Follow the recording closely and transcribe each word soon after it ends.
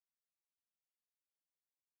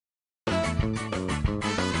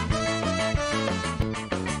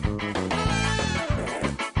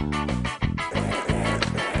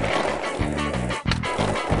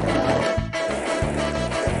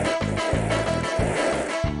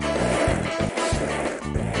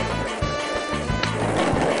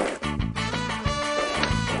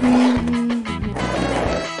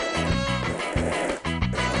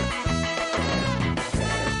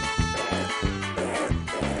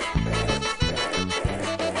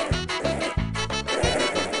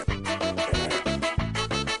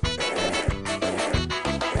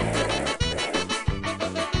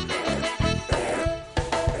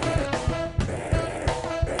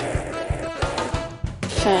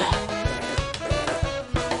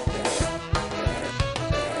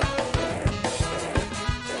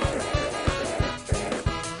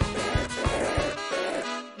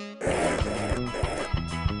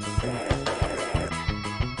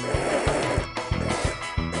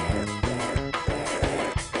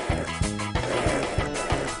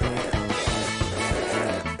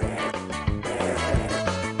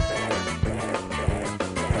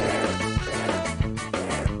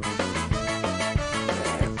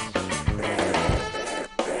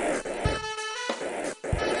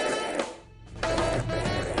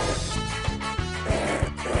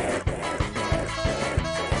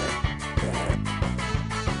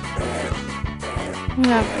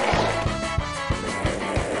Yeah.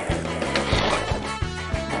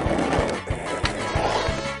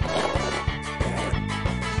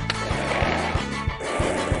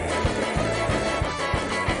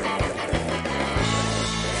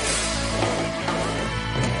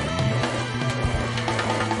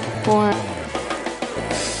 Four.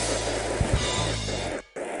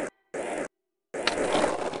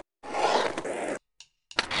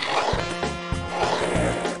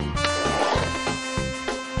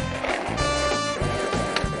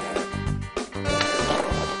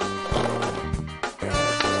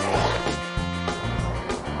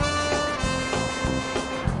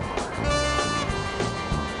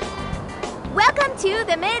 Welcome to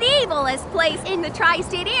the medievalest place in the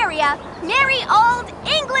tri-state area, merry old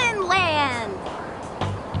England land!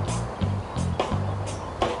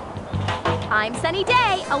 I'm Sunny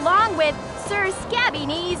Day, along with Sir Scabby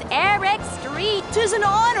Knees Eric Street. 'Tis an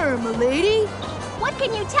honor, milady. What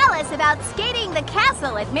can you tell us about skating the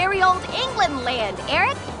castle at merry old England land,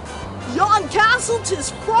 Eric? Yon castle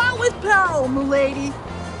 'tis fraught with peril, milady.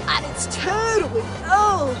 And it's totally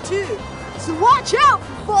old, too. So watch out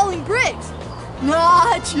for falling bricks.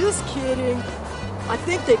 Nah, just kidding. I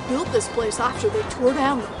think they built this place after they tore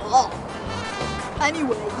down the wall.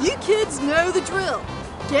 Anyway, you kids know the drill.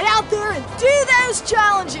 Get out there and do those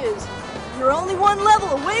challenges. You're only one level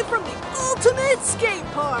away from the ultimate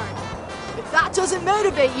skate park. If that doesn't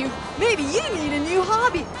motivate you, maybe you need a new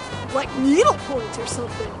hobby, like needlepoint or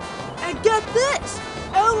something. And get this,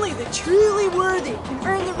 only the truly worthy can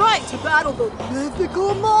earn the right to battle the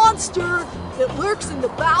mythical monster that lurks in the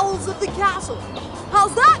bowels of the castle.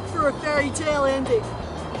 How's that for a fairy tale ending?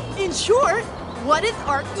 In short, what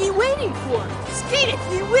aren't you waiting for? Skate a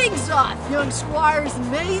few wings off, young squires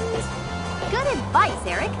and maidens. Good advice,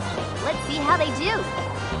 Eric. Let's see how they do.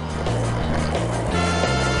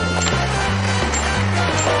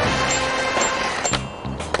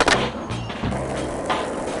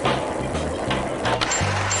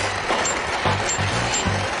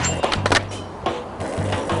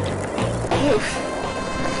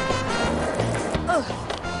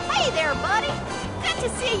 Hey there, buddy. Good to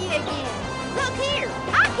see you again. Look here,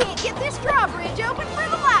 I can't get this drawbridge open for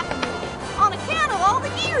the life of me, on account of all the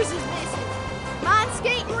gears is missing. Mind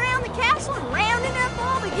skating around the castle and rounding up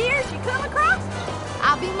all the gears you come across?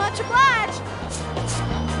 I'll be much obliged.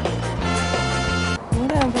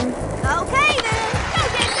 Whatever. Okay then, go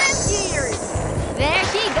get them gears. There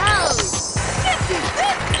she goes.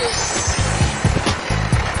 50-50.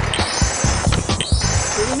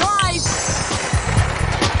 Pretty nice.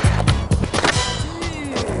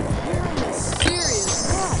 Dude, you're in a serious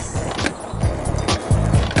mess.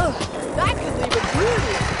 Ugh, that could leave a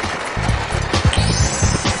groove.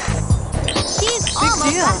 She's almost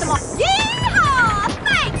deal. got them all. Yeehaw!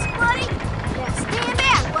 Thanks, buddy. Now stand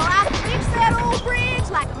back while I fix that old bridge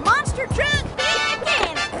like a monster truck being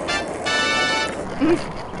mechanic.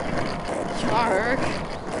 Shark.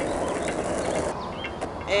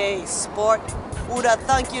 Hey, sport. Who'd have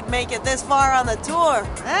thunk you'd make it this far on the tour,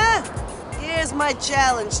 huh? Here's my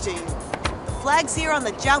challenge to you. The flags here on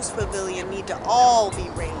the Joust Pavilion need to all be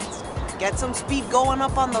raised. Get some speed going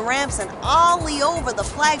up on the ramps and ollie over the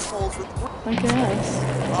flagpoles with... I guess.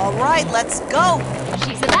 All right, let's go.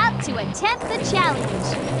 She's about to attempt the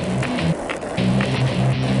challenge.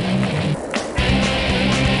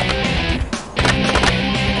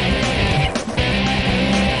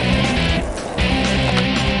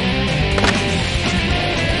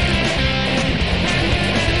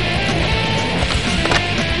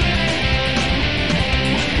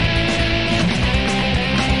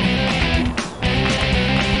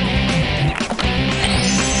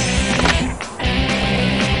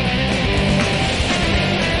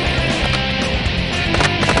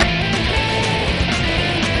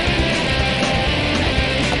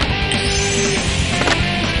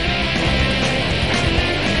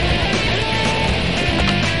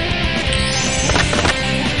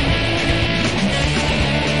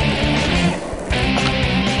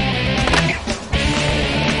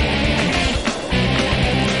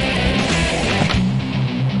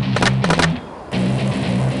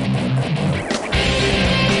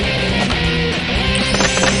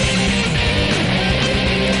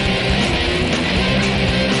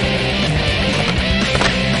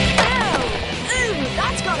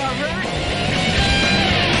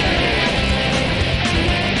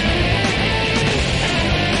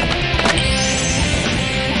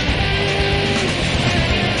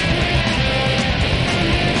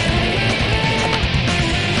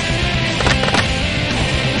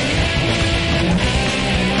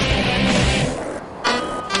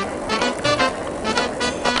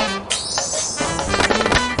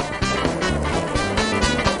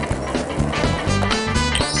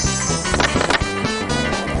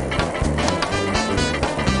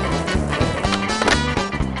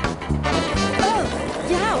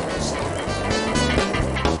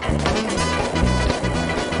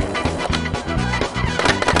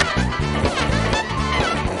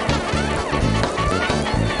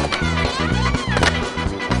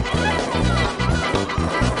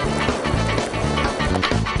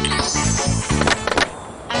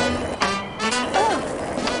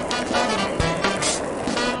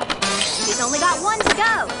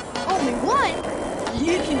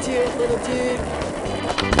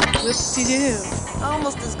 Whoop-de-doo.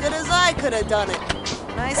 Almost as good as I could have done it.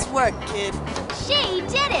 Nice work, kid. She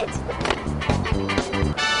did it!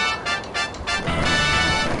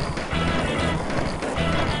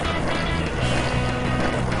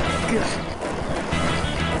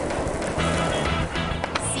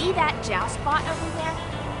 See that joust spot over there?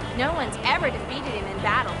 No one's ever defeated him in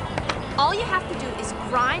battle. All you have to do is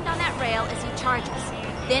grind on that rail as he charges,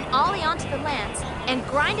 then ollie onto the lance and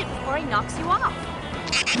grind it before he knocks you off.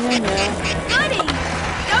 Yeah. Goody!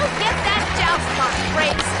 Go get that joust spot,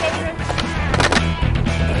 brave skater!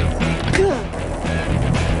 Good.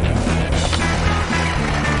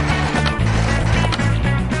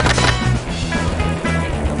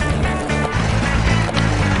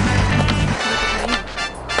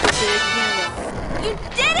 Big hero. You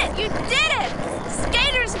did it! You did it!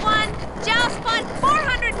 Skaters won! Joust spot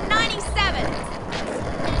 497!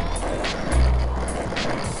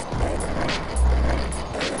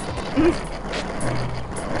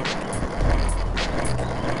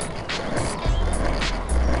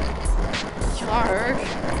 Yarg.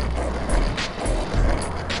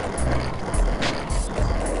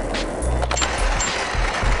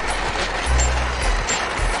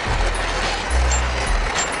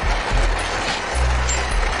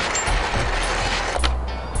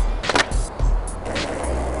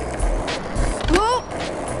 Whoa!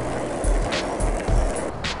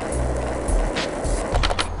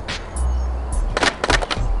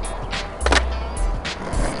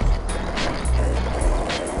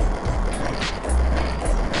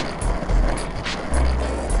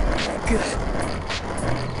 Good.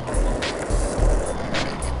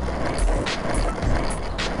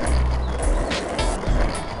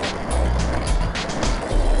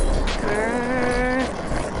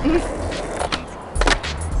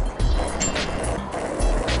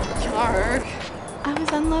 Yarg. I was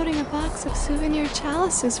unloading a box of souvenir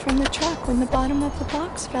chalices from the truck when the bottom of the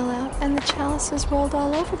box fell out and the chalices rolled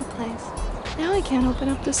all over the place. Now I can't open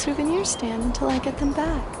up the souvenir stand until I get them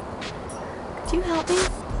back. Could you help me?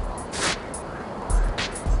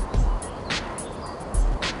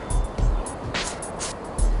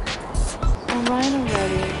 All right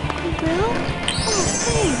already. You will? Oh,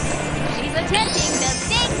 thanks. She's attempting the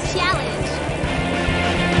big challenge.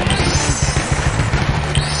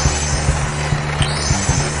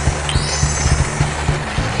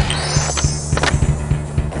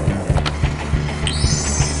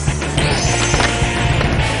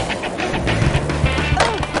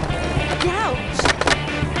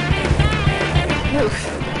 Oof.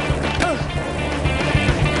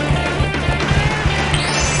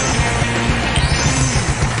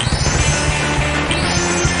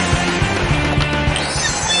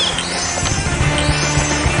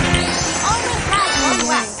 Only has one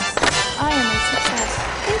left. I am a success.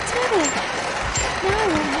 They did it! Now I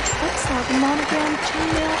won't have to upsell the monogrammed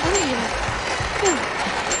chainmail underwear. Phew.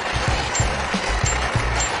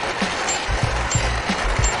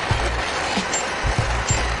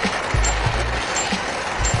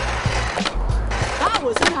 That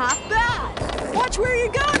wasn't half bad. Watch where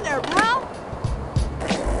you're going there, pal.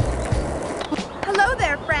 Hello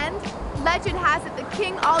there, friend. Legend has it that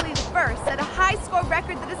King Ollie I set a high score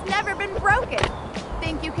record that has never been broken.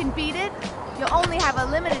 Think you can beat it? You'll only have a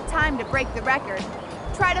limited time to break the record.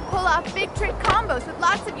 Try to pull off big trick combos with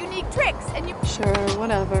lots of unique tricks, and you... Sure,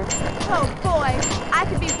 whatever. Oh boy, I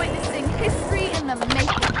could be witnessing history in the making.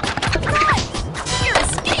 Nice! You're a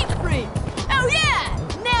skate freak. Oh yeah!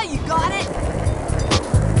 Now you got it.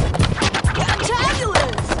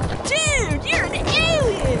 Fantabulous! Dude, you're an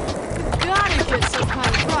alien! You gotta get some kind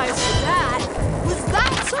of prize for that. Was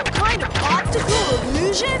that some kind of optical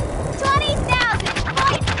illusion? 20,000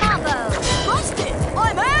 point combo! Bust it!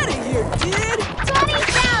 I'm out of here, dude!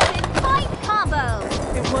 20,000 point combo!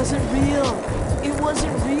 It wasn't real. It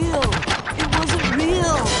wasn't real. It wasn't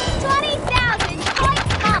real. 20,000 point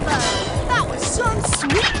combo! That was some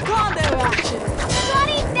sweet combo action.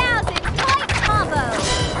 20,000 point combo!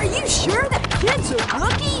 Are you sure that kid's a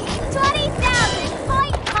rookie? 20,000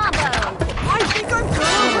 point combo! I think I'm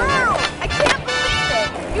gonna hurl. I can't believe it!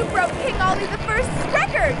 You broke King Ollie I's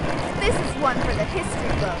record! This is one for the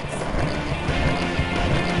history books.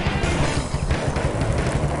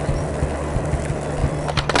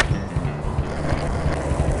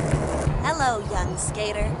 Hello, young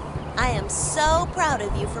skater. I am so proud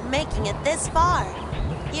of you for making it this far.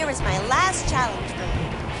 Here is my last challenge for you.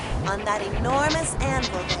 On that enormous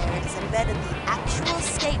anvil there is embedded the actual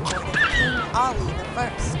skateboard of King Ollie I,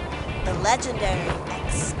 the legendary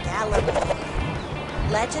Excalibur.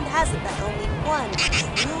 Legend has it that only one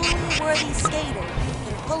truly worthy skater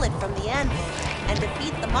can pull it from the anvil and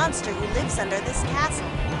defeat the monster who lives under this castle.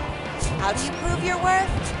 How do you prove your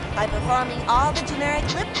worth? By performing all the generic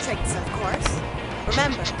lip tricks, of course.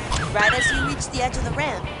 Remember, right as you reach the edge of the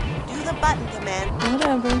ramp, do the button command.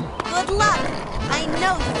 Whatever. Good luck! I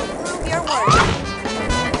know you will prove your worth.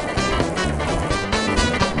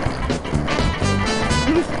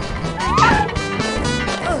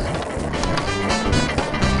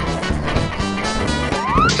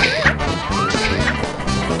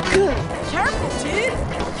 Careful, dude.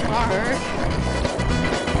 Yark.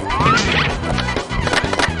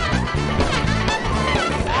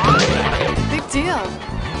 Big deal.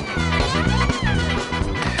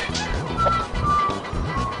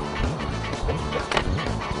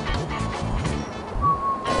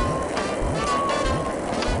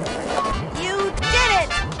 You did it!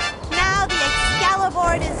 Now the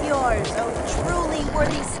Excalibur is yours, oh truly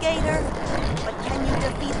worthy skater. But can you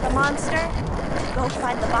defeat the monster? Go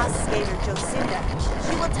find the boss skater, Jocinda.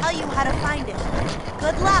 She will tell you how to find it.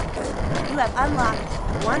 Good luck! You have unlocked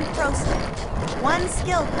 1 pro step, 1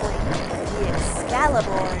 skill point, the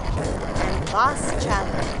Excalibur, and boss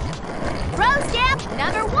challenge. Pro stamp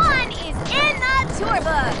number 1 is in the tour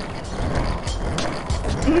book.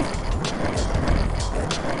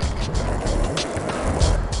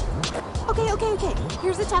 Okay.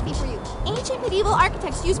 Here's a toughie for you. Ancient medieval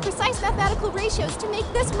architects used precise mathematical ratios to make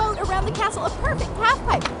this moat around the castle a perfect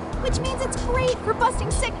half-pipe, which means it's great for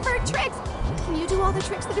busting sick bird tricks. Can you do all the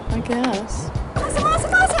tricks that are... I guess.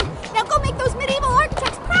 Awesome! Now go make those medieval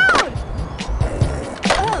architects proud!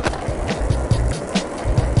 Oh.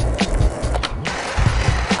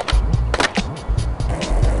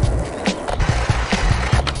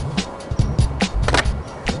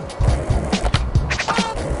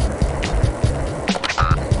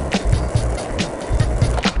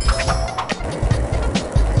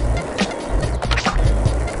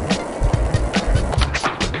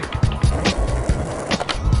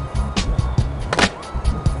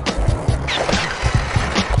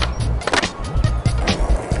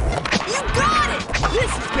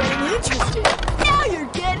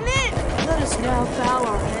 Now bow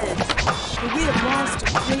our heads, for we have lost a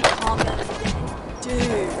great combat today.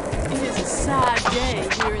 Dude, it is a sad day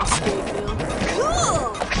here in Skateville.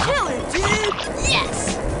 Cool! Killer, dude!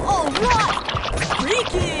 Yes! Alright!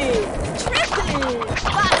 Freaky! Tripping!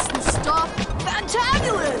 That's the stuff!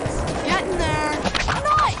 Fantabulous! Getting there!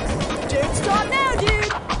 Nice! Don't stop now,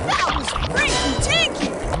 dude! That was freaky tinky!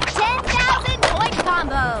 10,000 point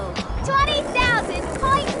combo! 20,000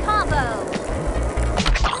 point combo!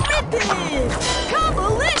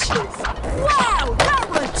 Combolicious! Wow, that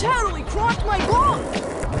run totally crocked my bone!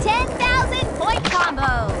 10,000 point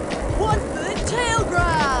combo! 1 foot tail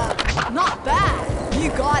grab! Not bad, you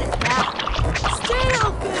got it now.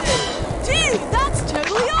 Stale finish! Dude, that's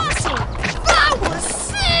totally awesome! That was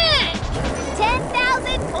sick!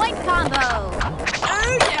 10,000 point combo!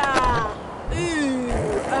 Oh yeah! Ooh,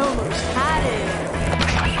 almost had it.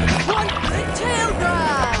 1 foot tail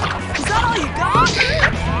grab! Is that all you got?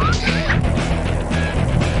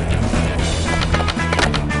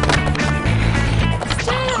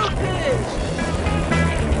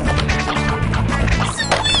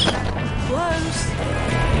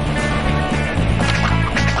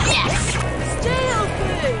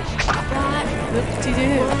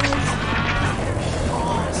 Whoop-de-doo.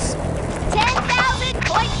 Awesome. 10,000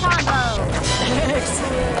 point combo!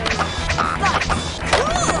 Excellent. That's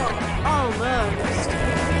cool. Almost.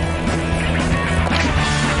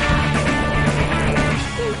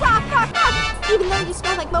 Rock! Even though you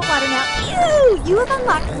smell like moat water now, ew! You have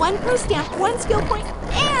unlocked 1 pro stamp, 1 skill point,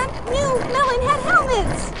 and new melon head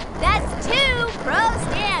helmets! That's 2 pro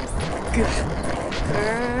stamps! Grr.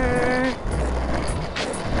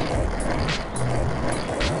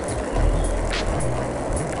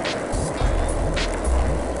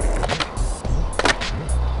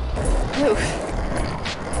 Oof.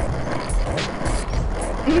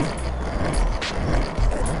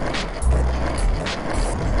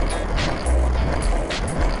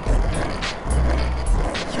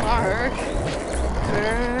 Yark.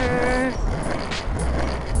 Grr.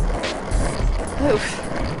 Oof.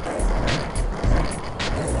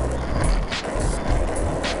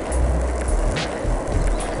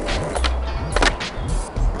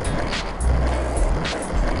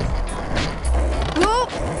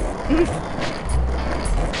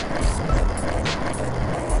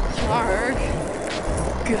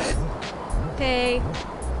 Hey,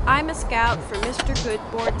 I'm a scout for Mr.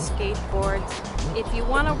 Goodboard Skateboards. If you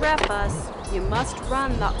want to rep us, you must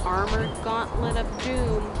run the Armored Gauntlet of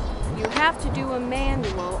Doom. You have to do a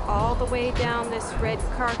manual all the way down this red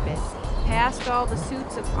carpet, past all the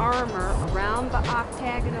suits of armor, around the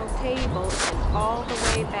octagonal table, and all the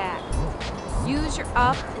way back. Use your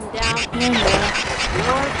up and down. And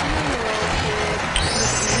Your funeral, kid.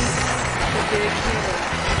 the big hero.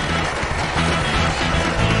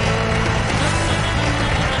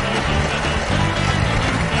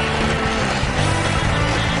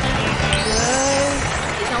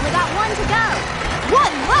 He's only got one to go.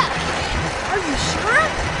 One left! Are you sure?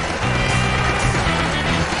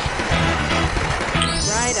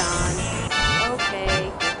 Right on. Okay,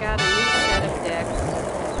 you got a new set of decks.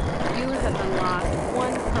 You have unlocked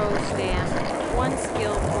one pro stamp, one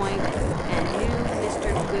skill point, and new Mr.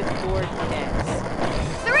 Goodboard decks.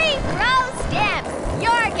 3 pro stamps.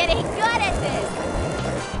 You're getting good at this.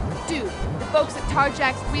 Dude, the folks at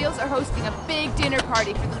Tarjack's Wheels are hosting a big dinner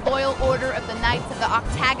party for the Loyal Order of the Knights of the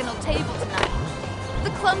Octagonal Table tonight.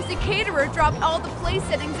 The clumsy caterer dropped all the place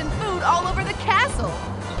settings and food all over the castle.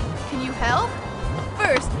 Can you help?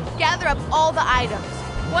 First, gather up all the items.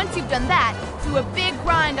 Once you've done that, do a big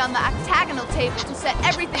grind on the octagonal table to set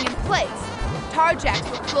everything in place. Tarjacks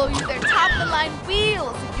will flow you their top-of-the-line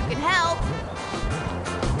wheels if you can help.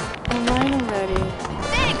 I'm right already.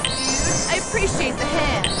 Thanks, dude. I appreciate the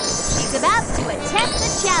hand. He's about to attempt the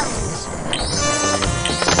challenge.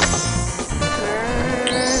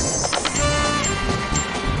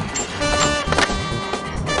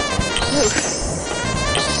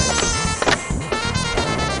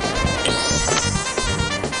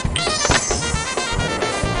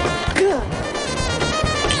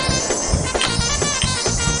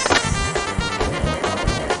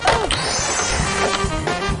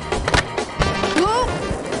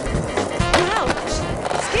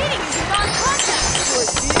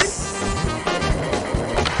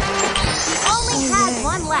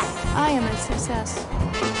 I am a success.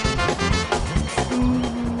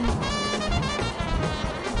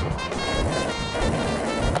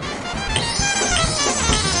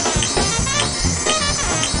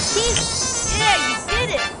 Yeah, you did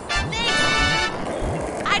it! Thanks,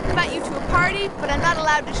 dude. I'd invite you to a party, but I'm not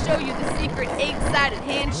allowed to show you the secret 8-sided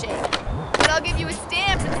handshake. But I'll give you a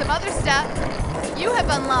stamp and some other stuff. You have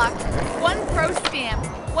unlocked 1 pro stamp,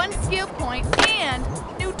 1 skill point, and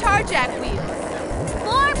new Tarjack wheels.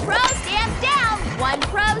 4 pro stamps down, 1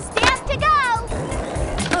 pro stamp to go.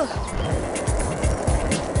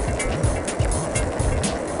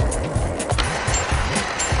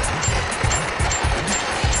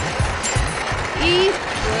 Eat,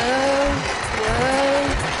 row, row,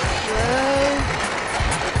 row.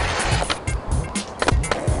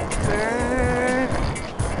 Grr.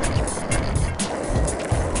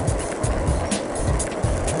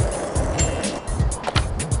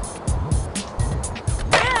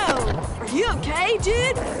 Are you okay,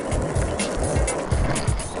 dude?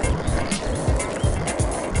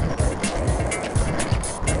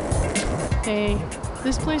 Hey,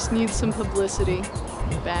 this place needs some publicity.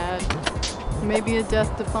 Bad. Maybe a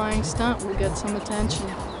death-defying stunt will get some attention.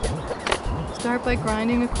 Start by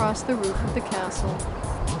grinding across the roof of the castle,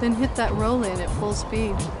 then hit that roll-in at full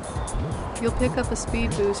speed. You'll pick up a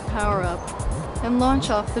speed boost power-up and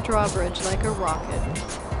launch off the drawbridge like a rocket.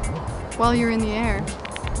 While you're in the air,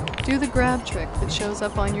 do the grab trick that shows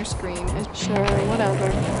up on your screen as sure,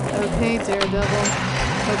 whatever. Okay, Daredevil.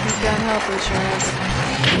 Hope you've got health insurance.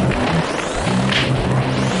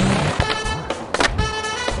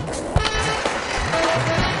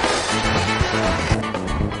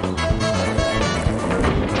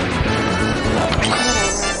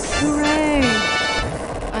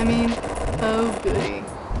 Oh goody.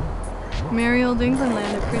 Merry old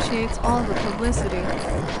Englandland appreciates all the publicity.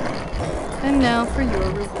 And now for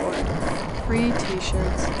your reward. Free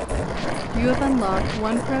t-shirts. You have unlocked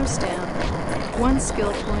 1 pro stamp, 1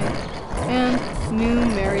 skill point, and new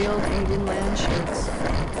Merry old Englandland shirts.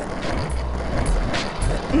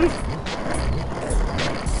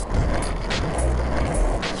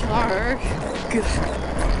 Yarg.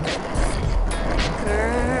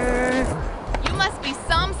 You must be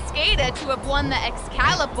some skater to have won the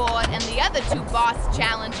Excalibur and the other 2 boss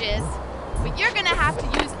challenges. But you're gonna have to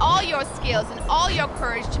use all your skills and all your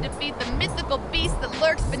courage to defeat the mythical beast that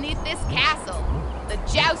lurks beneath this castle, the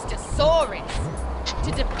Joustosaurus.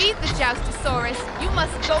 To defeat the Joustosaurus, you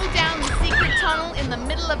must go down the secret tunnel in the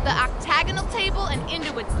middle of the octagonal table and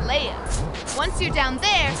into its lair. Once you're down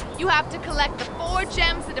there, you have to collect the 4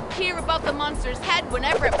 gems that appear above the monster's head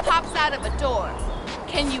whenever it pops out of a door.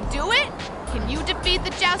 Can you do it? Can you defeat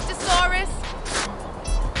the Joustosaurus?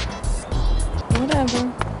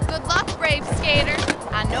 Whatever. Good luck, brave skater.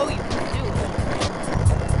 I know you